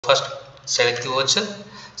First select the voucher.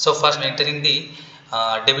 So first I'm entering the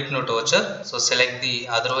debit note voucher. So select the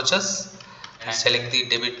other vouchers and select the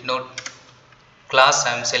debit note class.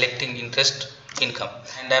 I am selecting interest income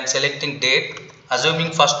and I am selecting date, assuming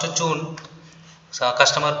 1st June. So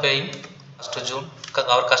customer paying 1st June,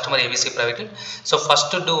 our customer ABC Private. So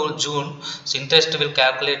 1st June, so interest will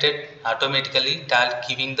calculated automatically,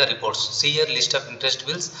 giving the reports. See here list of interest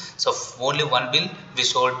bills. So only one bill we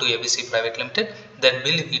sold to ABC Private Limited. That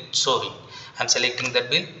bill it's showing. I am selecting that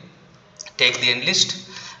bill. Take the end list.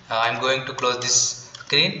 I am going to close this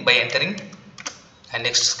screen by entering. And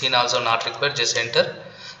next screen also not required. Just enter.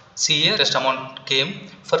 See here interest amount came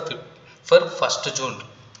for 1st June.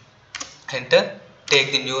 Enter.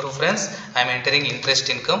 Take the new reference. I am entering interest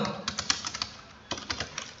income.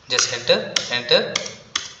 Just enter.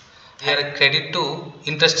 Here credit to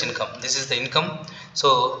interest income. This is the income.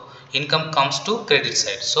 So income comes to credit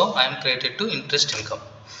side. So I am credited to interest income.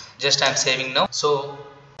 Just I am saving now. So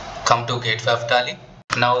come to Gateway of Tally.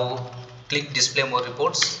 Now click display more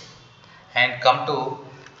reports and come to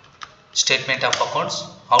statement of accounts,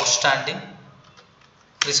 outstanding,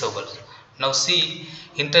 receivables. Now see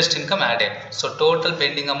interest income added. So total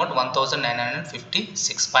pending amount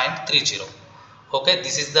 1956.30. Okay,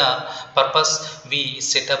 this is the purpose we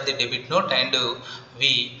set up the debit note and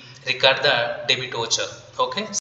we record the debit voucher. Okay.